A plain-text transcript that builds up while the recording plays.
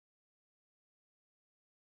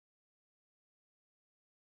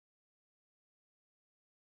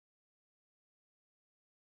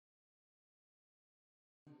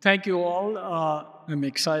Thank you all. I'm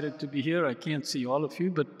excited to be here. I can't see all of you,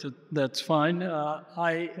 but that's fine.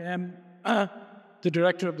 I am the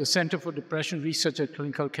director of the Center for Depression Research and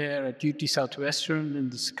Clinical Care at UT Southwestern in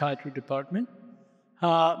the psychiatry department.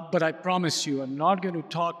 But I promise you, I'm not going to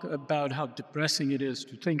talk about how depressing it is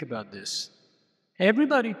to think about this.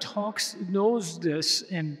 Everybody knows this,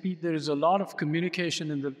 and there is a lot of communication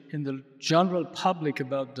in the general public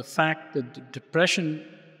about the fact that the depression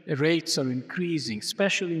rates are increasing,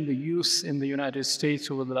 especially in the youth in the United States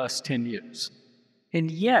over the last 10 years. And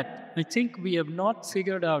yet, I think we have not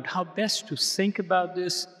figured out how best to think about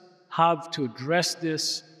this, how to address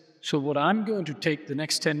this. So what I'm going to take the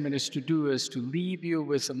next 10 minutes to do is to leave you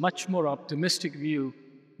with a much more optimistic view,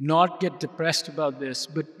 not get depressed about this,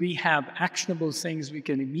 but we have actionable things we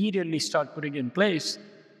can immediately start putting in place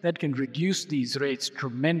that can reduce these rates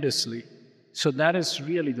tremendously. So that is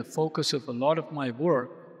really the focus of a lot of my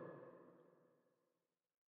work.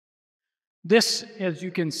 This, as you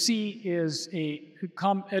can see, is a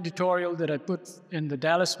editorial that I put in the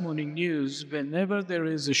Dallas Morning News. Whenever there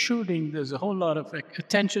is a shooting, there's a whole lot of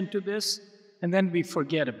attention to this, and then we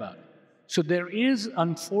forget about it. So there is,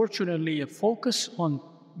 unfortunately, a focus on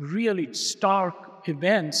really stark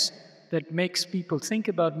events that makes people think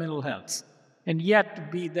about mental health, and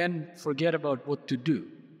yet we then forget about what to do.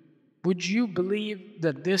 Would you believe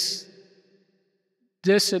that this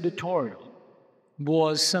editorial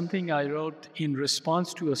was something I wrote in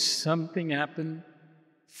response to something happened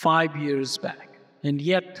 5 years back? And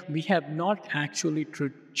yet we have not actually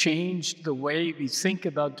changed the way we think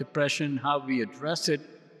about depression, how we address it,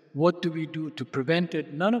 what do we do to prevent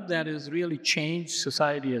it. None of that has really changed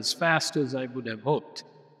society as fast as I would have hoped.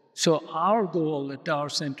 So our goal at our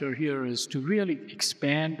center here is to really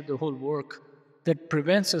expand the whole work that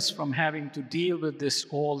prevents us from having to deal with this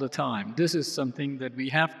all the time. This is something that we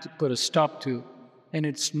have to put a stop to. And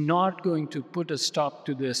it's not going to put a stop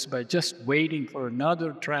to this by just waiting for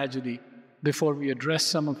another tragedy before we address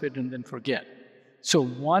some of it and then forget. So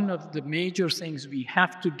one of the major things we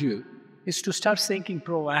have to do is to start thinking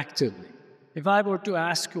proactively. If I were to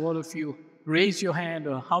ask all of you, raise your hand,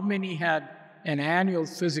 or how many had an annual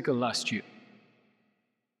physical last year?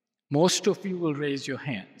 Most of you will raise your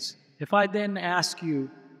hands. If I then ask you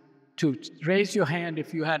to raise your hand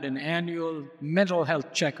if you had an annual mental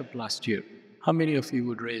health checkup last year, how many of you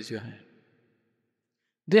would raise your hand?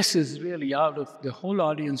 This is really out of the whole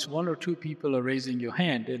audience, 1 or 2 people are raising your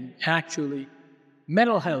hand. And actually,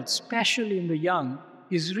 mental health, especially in the young,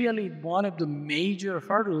 is really one of the major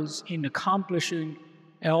hurdles in accomplishing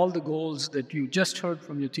all the goals that you just heard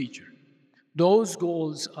from your teacher. Those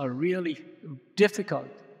goals are really difficult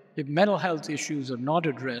if mental health issues are not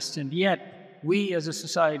addressed. And yet, we as a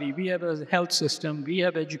society, we have a health system, we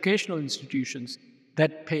have educational institutions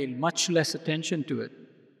that pay much less attention to it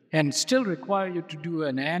and still require you to do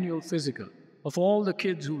an annual physical. Of all the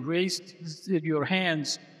kids who raised your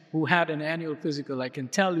hands who had an annual physical, I can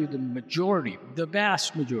tell you the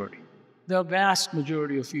vast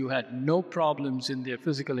majority of you had no problems in their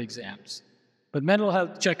physical exams. But mental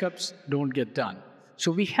health checkups don't get done. So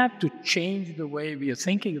we have to change the way we are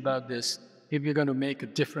thinking about this if we're going to make a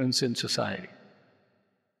difference in society.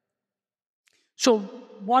 So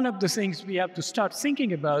one of the things we have to start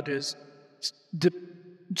thinking about is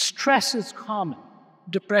stress is common.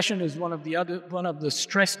 Depression is one of the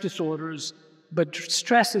stress disorders, but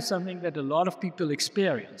stress is something that a lot of people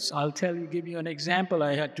experience. I'll give you an example.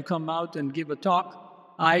 I had to come out and give a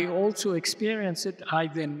talk. I also experience it. I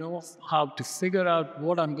then know how to figure out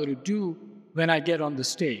what I'm going to do when I get on the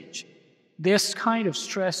stage. This kind of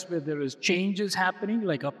stress where there is changes happening,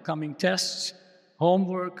 like upcoming tests,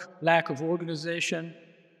 homework, lack of organization,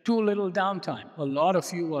 too little downtime. A lot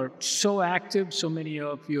of you are so active, so many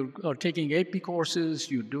of you are taking AP courses,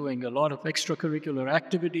 you're doing a lot of extracurricular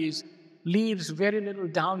activities, leaves very little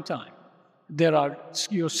downtime.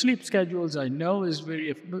 Your sleep schedules, I know, is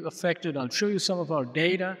very affected. I'll show you some of our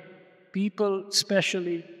data. People,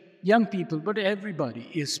 especially young people, but everybody,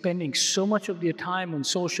 is spending so much of their time on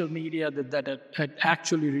social media that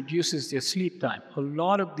actually reduces their sleep time. A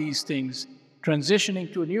lot of these things,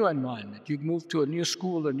 transitioning to a new environment, you move to a new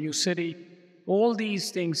school, a new city, all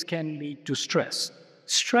these things can lead to stress.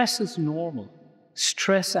 Stress is normal.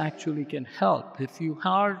 Stress actually can help. If you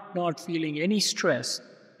are not feeling any stress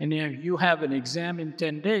and you have an exam in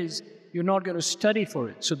 10 days, you're not going to study for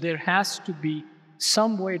it. So there has to be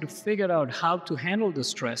some way to figure out how to handle the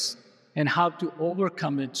stress and how to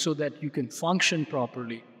overcome it so that you can function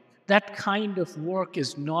properly. That kind of work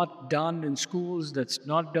is not done in schools, that's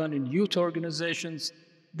not done in youth organizations.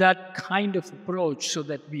 That kind of approach so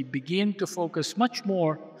that we begin to focus much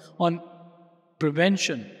more on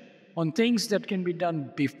prevention, on things that can be done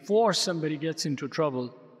before somebody gets into trouble,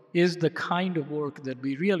 is the kind of work that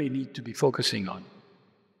we really need to be focusing on.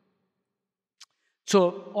 So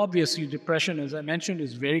obviously, depression, as I mentioned,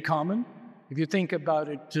 is very common. If you think about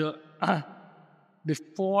it,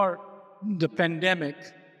 before the pandemic,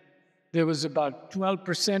 there was about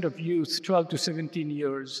 12% of youth, 12 to 17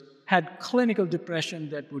 years, had clinical depression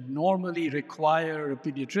that would normally require a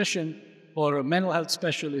pediatrician or a mental health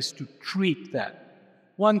specialist to treat that.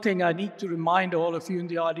 One thing I need to remind all of you in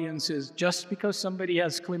the audience is just because somebody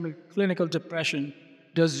has clinical depression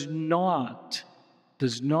does not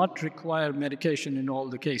require medication in all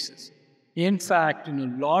the cases. In fact, in a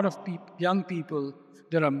lot of young people,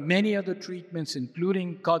 there are many other treatments,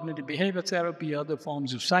 including cognitive behavior therapy, other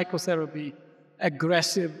forms of psychotherapy,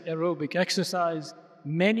 aggressive aerobic exercise.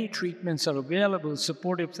 Many treatments are available,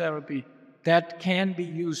 supportive therapy, that can be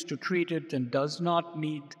used to treat it and does not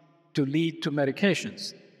need to lead to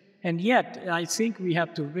medications. And yet, I think we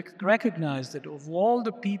have to recognize that of all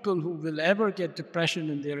the people who will ever get depression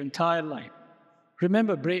in their entire life,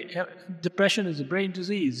 remember, depression is a brain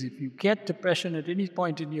disease. If you get depression at any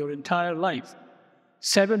point in your entire life,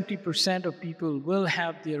 70% of people will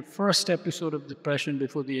have their first episode of depression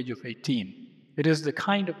before the age of 18. It is the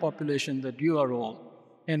kind of population that you are all.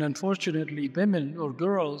 And unfortunately, women or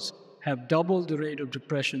girls have double the rate of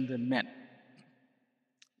depression than men.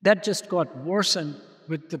 That just got worsened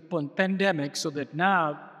with the pandemic, so that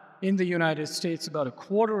now in the United States, about a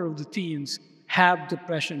quarter of the teens have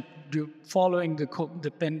depression following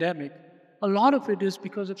the pandemic. A lot of it is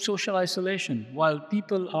because of social isolation. While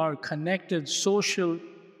people are connected, social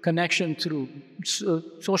connection through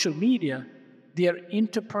social media, their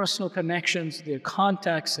interpersonal connections, their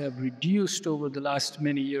contacts have reduced over the last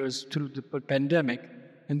many years through the pandemic.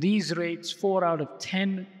 And these rates, 4 out of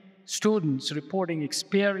 10 students reporting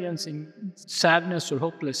experiencing sadness or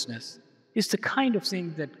hopelessness, is the kind of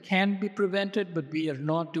thing that can be prevented, but we are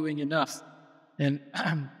not doing enough. And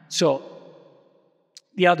so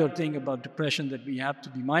the other thing about depression that we have to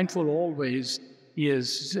be mindful always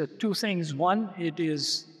is two things. One, it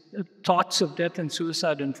is thoughts of death and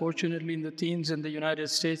suicide, unfortunately, in the teens in the United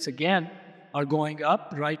States, again, are going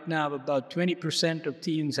up. Right now, about 20% of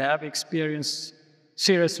teens have experienced,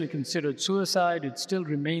 seriously considered suicide. It still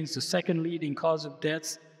remains the second leading cause of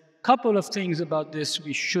death. Couple of things about this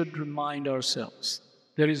we should remind ourselves.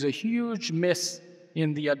 There is a huge myth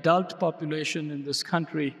in the adult population in this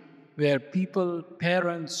country where people,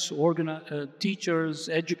 parents, teachers,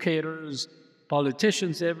 educators,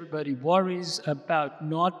 politicians, everybody worries about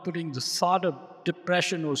not putting the thought of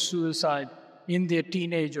depression or suicide in their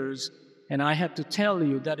teenagers. And I have to tell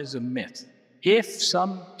you, that is a myth. If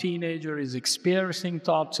some teenager is experiencing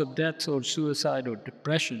thoughts of death or suicide or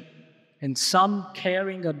depression, and some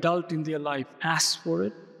caring adult in their life asks for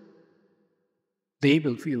it, they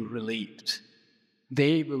will feel relieved.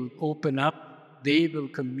 They will open up, they will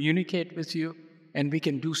communicate with you, and we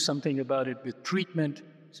can do something about it with treatment.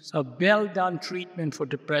 A well-done treatment for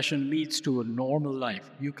depression leads to a normal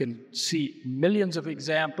life. You can see millions of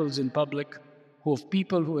examples in public of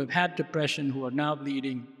people who have had depression who are now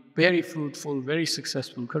leading very fruitful, very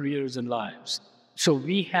successful careers and lives. So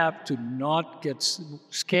we have to not get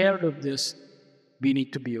scared of this. We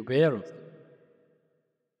need to be aware of it.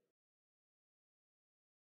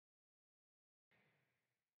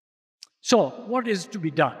 So what is to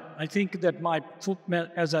be done? I think that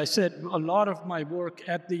as I said, a lot of my work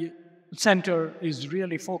at the center is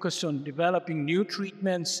really focused on developing new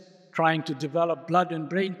treatments, trying to develop blood and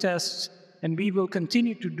brain tests, and we will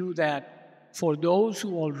continue to do that for those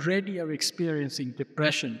who already are experiencing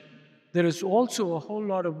depression. There is also a whole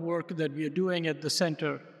lot of work that we are doing at the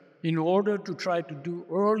center in order to try to do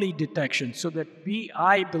early detection, so that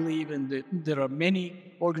I believe there are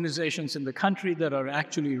many organizations in the country that are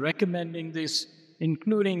actually recommending this,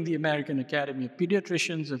 including the American Academy of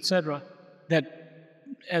Pediatricians, etc., that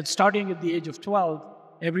starting at the age of 12,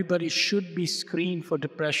 everybody should be screened for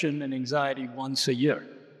depression and anxiety once a year.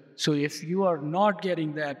 So if you are not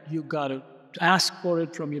getting that, you've got to ask for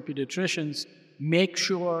it from your pediatricians. Make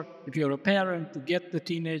sure, if you're a parent, to get the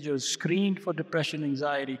teenagers screened for depression,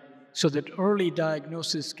 anxiety, so that early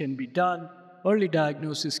diagnosis can be done. Early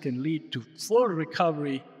diagnosis can lead to full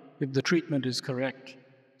recovery if the treatment is correct.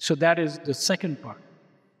 So that is the second part.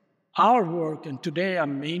 Our work, and today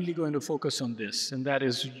I'm mainly going to focus on this, and that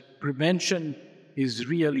is prevention is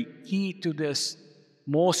really key to this.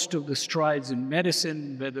 Most of the strides in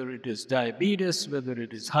medicine, whether it is diabetes, whether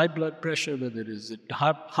it is high blood pressure, whether it is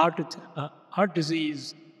heart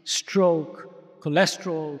disease, stroke,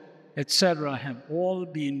 cholesterol, etc., have all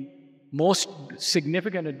been most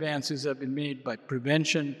significant advances have been made by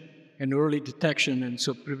prevention and early detection. And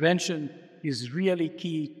so prevention is really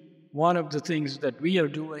key. One of the things that we are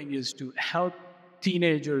doing is to help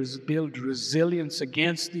teenagers build resilience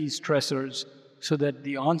against these stressors so that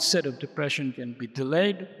the onset of depression can be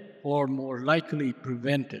delayed or more likely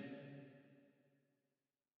prevented.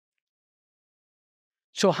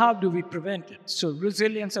 So how do we prevent it? So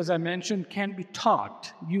resilience, as I mentioned, can be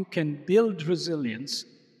taught. You can build resilience,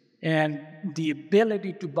 and the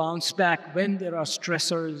ability to bounce back when there are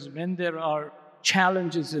stressors, when there are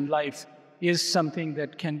challenges in life, is something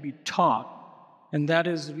that can be taught. And that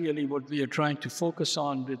is really what we are trying to focus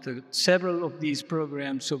on with several of these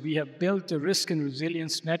programs. So we have built a risk and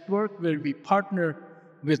resilience network where we partner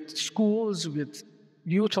with schools, with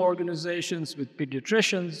youth organizations, with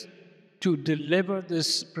pediatricians to deliver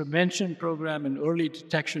this prevention program and early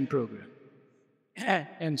detection program.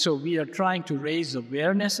 And so we are trying to raise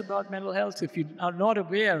awareness about mental health. If you are not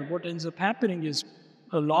aware, what ends up happening is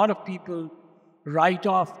a lot of people write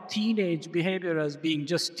off teenage behavior as being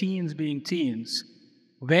just teens being teens.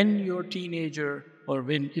 When you're a teenager, or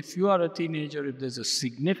if you are a teenager, if there's a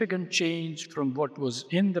significant change from what was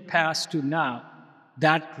in the past to now,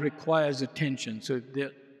 that requires attention. So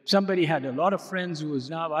if somebody had a lot of friends who is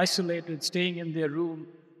now isolated, staying in their room,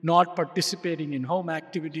 not participating in home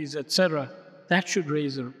activities, etc., that should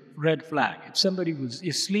raise a red flag. If somebody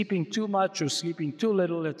is sleeping too much or sleeping too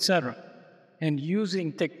little, etc., and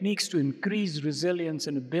using techniques to increase resilience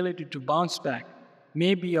and ability to bounce back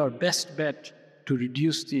may be our best bet to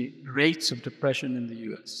reduce the rates of depression in the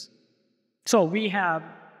US. So we have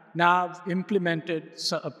now implemented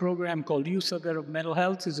a program called Youth Aware of Mental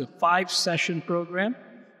Health. It's a 5-session program.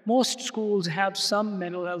 Most schools have some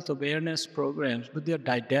mental health awareness programs, but they're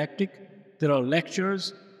didactic. There are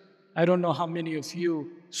lectures. I don't know how many of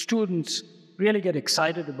you students really get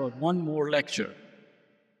excited about one more lecture.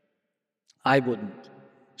 I wouldn't.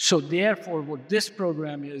 So therefore, what this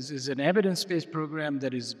program is an evidence-based program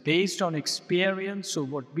that is based on experience. So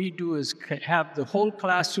what we do is have the whole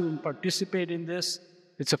classroom participate in this.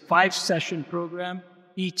 It's a 5-session program.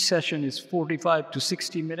 Each session is 45 to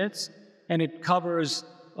 60 minutes, and it covers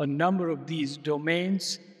a number of these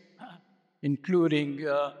domains, including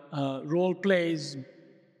role plays,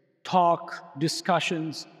 talk,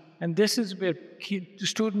 discussions. And this is where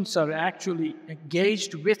students are actually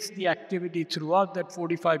engaged with the activity throughout that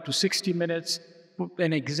 45 to 60 minutes.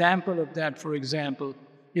 An example of that, for example,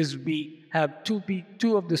 is we have two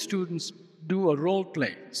of the students do a role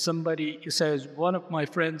play. Somebody says, one of my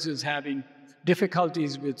friends is having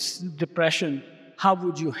difficulties with depression. How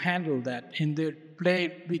would you handle that? In their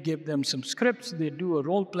play, we give them some scripts. They do a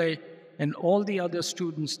role play, and all the other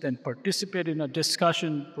students then participate in a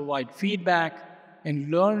discussion, provide feedback,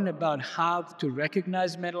 and learn about how to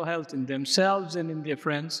recognize mental health in themselves and in their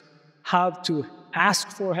friends, how to ask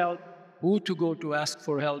for help, who to go to ask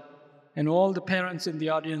for help. And all the parents in the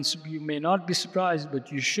audience, you may not be surprised,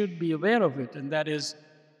 but you should be aware of it. And that is,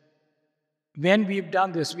 when we've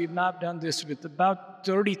done this, we've now done this with about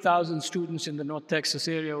 30,000 students in the North Texas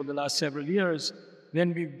area over the last several years.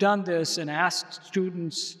 When we've done this and asked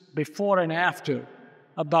students before and after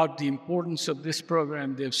about the importance of this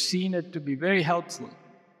program, they've seen it to be very helpful.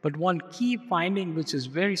 But one key finding, which is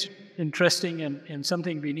very interesting and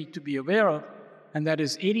something we need to be aware of, and that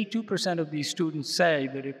is 82% of these students say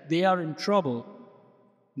that if they are in trouble,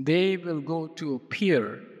 they will go to a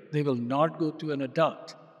peer. They will not go to an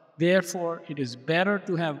adult. Therefore, it is better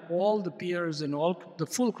to have all the peers and all the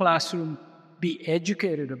full classroom be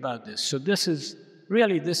educated about this. So this is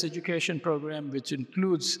really this education program, which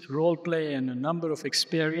includes role play and a number of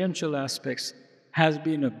experiential aspects, has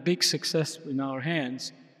been a big success in our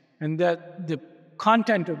hands. And that the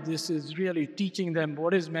content of this is really teaching them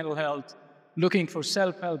what is mental health, looking for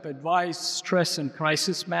self-help advice, stress and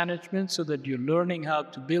crisis management, so that you're learning how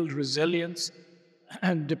to build resilience,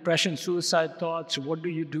 and depression, suicide thoughts. What do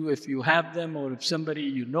you do if you have them, or if somebody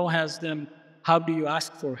you know has them? How do you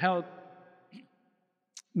ask for help?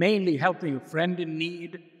 Mainly helping a friend in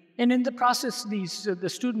need. And in the process, the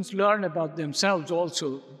students learn about themselves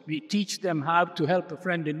also. We teach them how to help a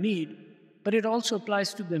friend in need, but it also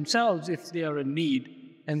applies to themselves if they are in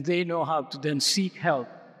need, and they know how to then seek help.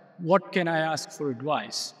 What can I ask for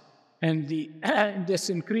advice? And this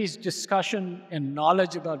increased discussion and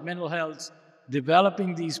knowledge about mental health,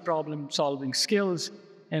 developing these problem-solving skills,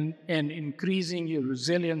 and increasing your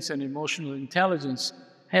resilience and emotional intelligence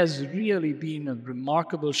has really been a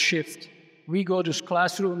remarkable shift. We go to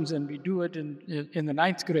classrooms and we do it in the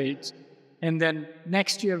 9th grades, and then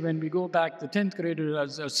next year when we go back, the 10th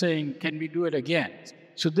graders are saying, can we do it again?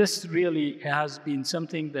 So this really has been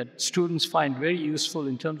something that students find very useful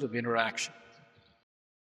in terms of interaction.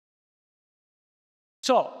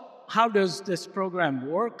 So how does this program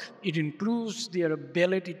work? It improves their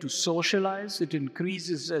ability to socialize. It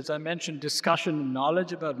increases, as I mentioned, discussion and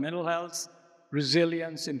knowledge about mental health.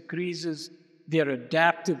 Resilience increases their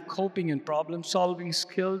adaptive coping and problem-solving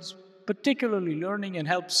skills, particularly learning and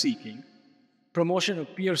help-seeking. Promotion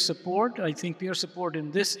of peer support. I think peer support in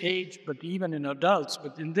this age, but even in adults,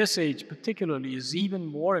 but in this age particularly, is even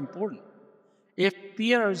more important. If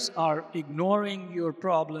peers are ignoring your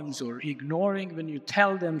problems or ignoring when you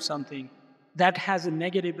tell them something, that has a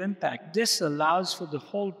negative impact. This allows for the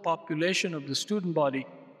whole population of the student body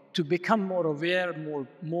to become more aware,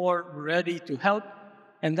 more ready to help.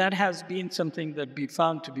 And that has been something that we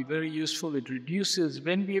found to be very useful. It reduces,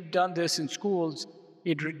 when we've done this in schools,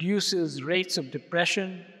 it reduces rates of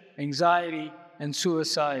depression, anxiety, and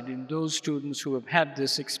suicide in those students who have had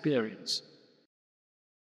this experience.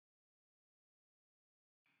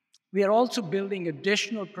 We are also building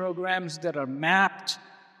additional programs that are mapped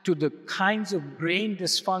to the kinds of brain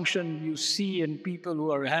dysfunction you see in people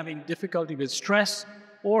who are having difficulty with stress,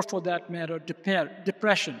 or for that matter,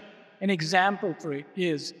 depression. An example for it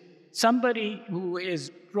is somebody who is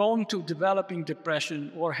prone to developing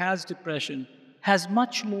depression or has depression has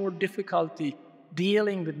much more difficulty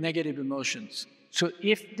dealing with negative emotions. So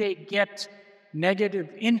if they get negative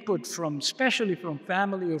input from, especially from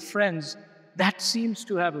family or friends, that seems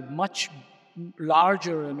to have a much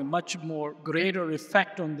larger and a much more greater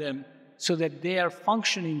effect on them, so that they are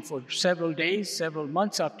functioning for several days, several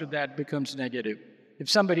months after that becomes negative. If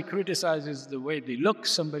somebody criticizes the way they look,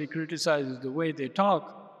 somebody criticizes the way they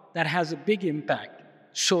talk, that has a big impact.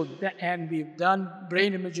 And we've done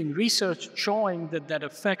brain imaging research showing that that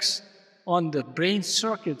affects on the brain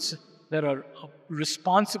circuits that are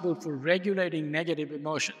responsible for regulating negative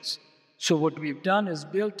emotions. So what we've done is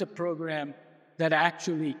built a program that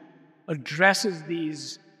actually addresses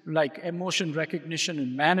these, like emotion recognition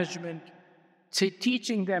and management,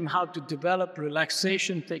 teaching them how to develop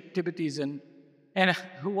relaxation activities. And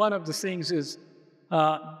one of the things is,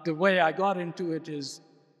 the way I got into it is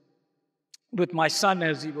with my son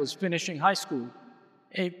as he was finishing high school.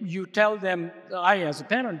 You tell them, I as a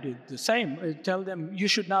parent did the same, tell them you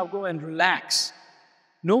should now go and relax.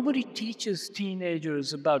 Nobody teaches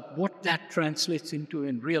teenagers about what that translates into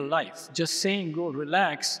in real life. Just saying go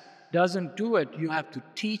relax doesn't do it. You have to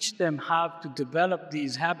teach them how to develop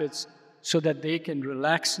these habits so that they can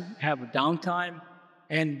relax, have a downtime,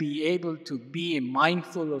 and be able to be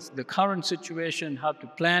mindful of the current situation, how to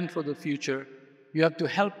plan for the future. You have to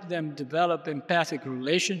help them develop empathic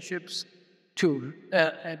relationships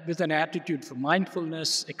with an attitude for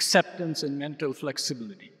mindfulness, acceptance, and mental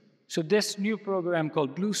flexibility. So this new program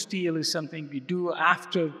called Blue Steel is something we do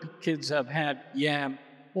after the kids have had YAM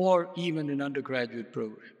or even in undergraduate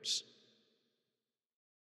programs.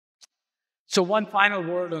 So one final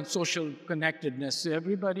word on social connectedness.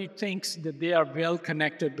 Everybody thinks that they are well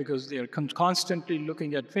connected because they are constantly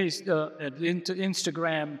looking at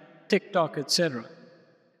Instagram, TikTok, etc.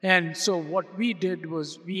 And so what we did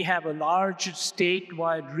was we have a large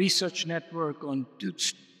statewide research network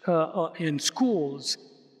in schools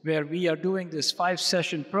where we are doing this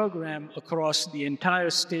 5-session program across the entire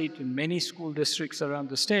state in many school districts around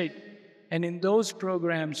the state. And in those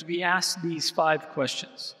programs, we ask these 5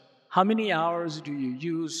 questions. How many hours do you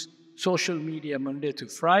use social media Monday to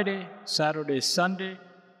Friday, Saturday, Sunday?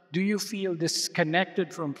 Do you feel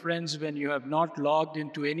disconnected from friends when you have not logged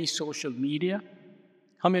into any social media?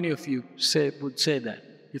 How many of you would say that?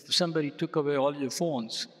 If somebody took away all your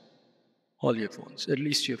phones, at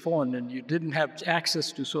least your phone, and you didn't have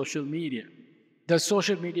access to social media. Does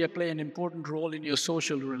social media play an important role in your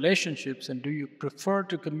social relationships, and do you prefer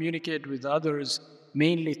to communicate with others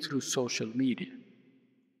mainly through social media?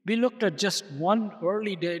 We looked at just one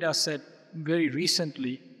early data set very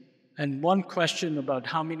recently, and one question about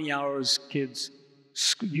how many hours kids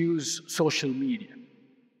use social media.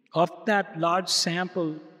 Of that large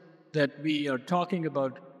sample that we are talking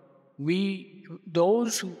about, we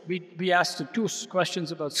asked the 2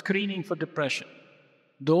 questions about screening for depression.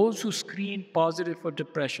 Those who screen positive for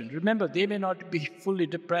depression, remember, they may not be fully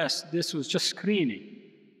depressed. This was just screening.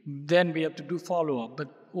 Then we have to do follow-up. But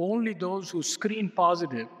only those who screen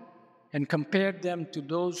positive and compared them to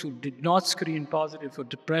those who did not screen positive for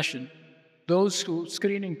depression, those who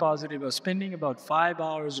screening positive are spending about 5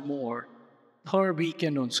 hours more per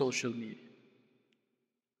weekend on social media.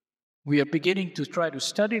 We are beginning to try to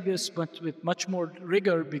study this, but with much more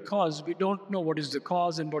rigor, because we don't know what is the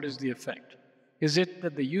cause and what is the effect. Is it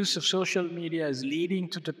that the use of social media is leading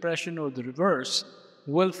to depression or the reverse?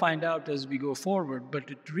 We'll find out as we go forward, but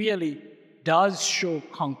it really does show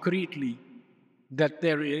concretely that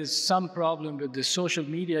there is some problem with the social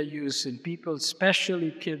media use in people,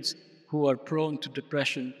 especially kids who are prone to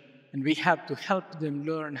depression. And we have to help them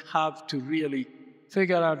learn how to really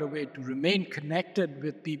figure out a way to remain connected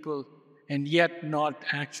with people and yet not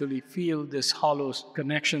actually feel this hollow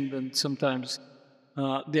connection when sometimes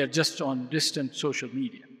they're just on distant social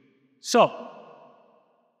media. So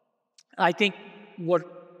I think what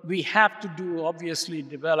we have to do, obviously,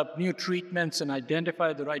 develop new treatments and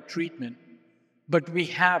identify the right treatment. But we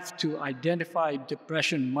have to identify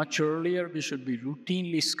depression much earlier. We should be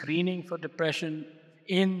routinely screening for depression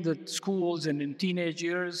in the schools and in teenage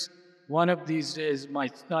years. One of these days,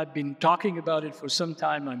 I've been talking about it for some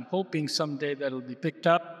time. I'm hoping someday that'll be picked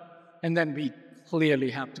up. And then we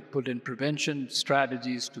clearly have to put in prevention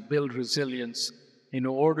strategies to build resilience in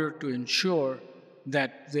order to ensure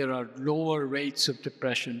that there are lower rates of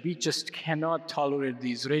depression. We just cannot tolerate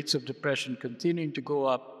these rates of depression continuing to go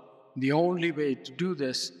up. The only way to do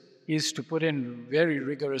this is to put in very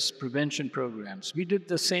rigorous prevention programs. We did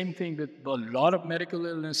the same thing with a lot of medical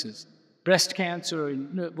illnesses. Breast cancer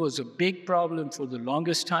was a big problem for the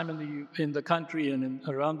longest time in the country and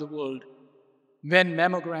around the world. When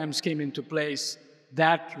mammograms came into place,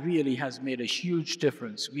 that really has made a huge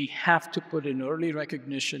difference. We have to put in early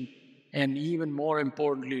recognition, and even more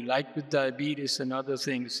importantly, like with diabetes and other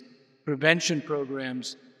things, prevention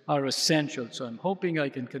programs are essential. So I'm hoping I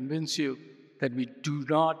can convince you that we do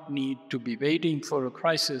not need to be waiting for a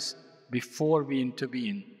crisis before we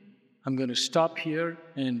intervene. I'm going to stop here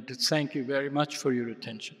and thank you very much for your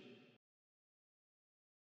attention.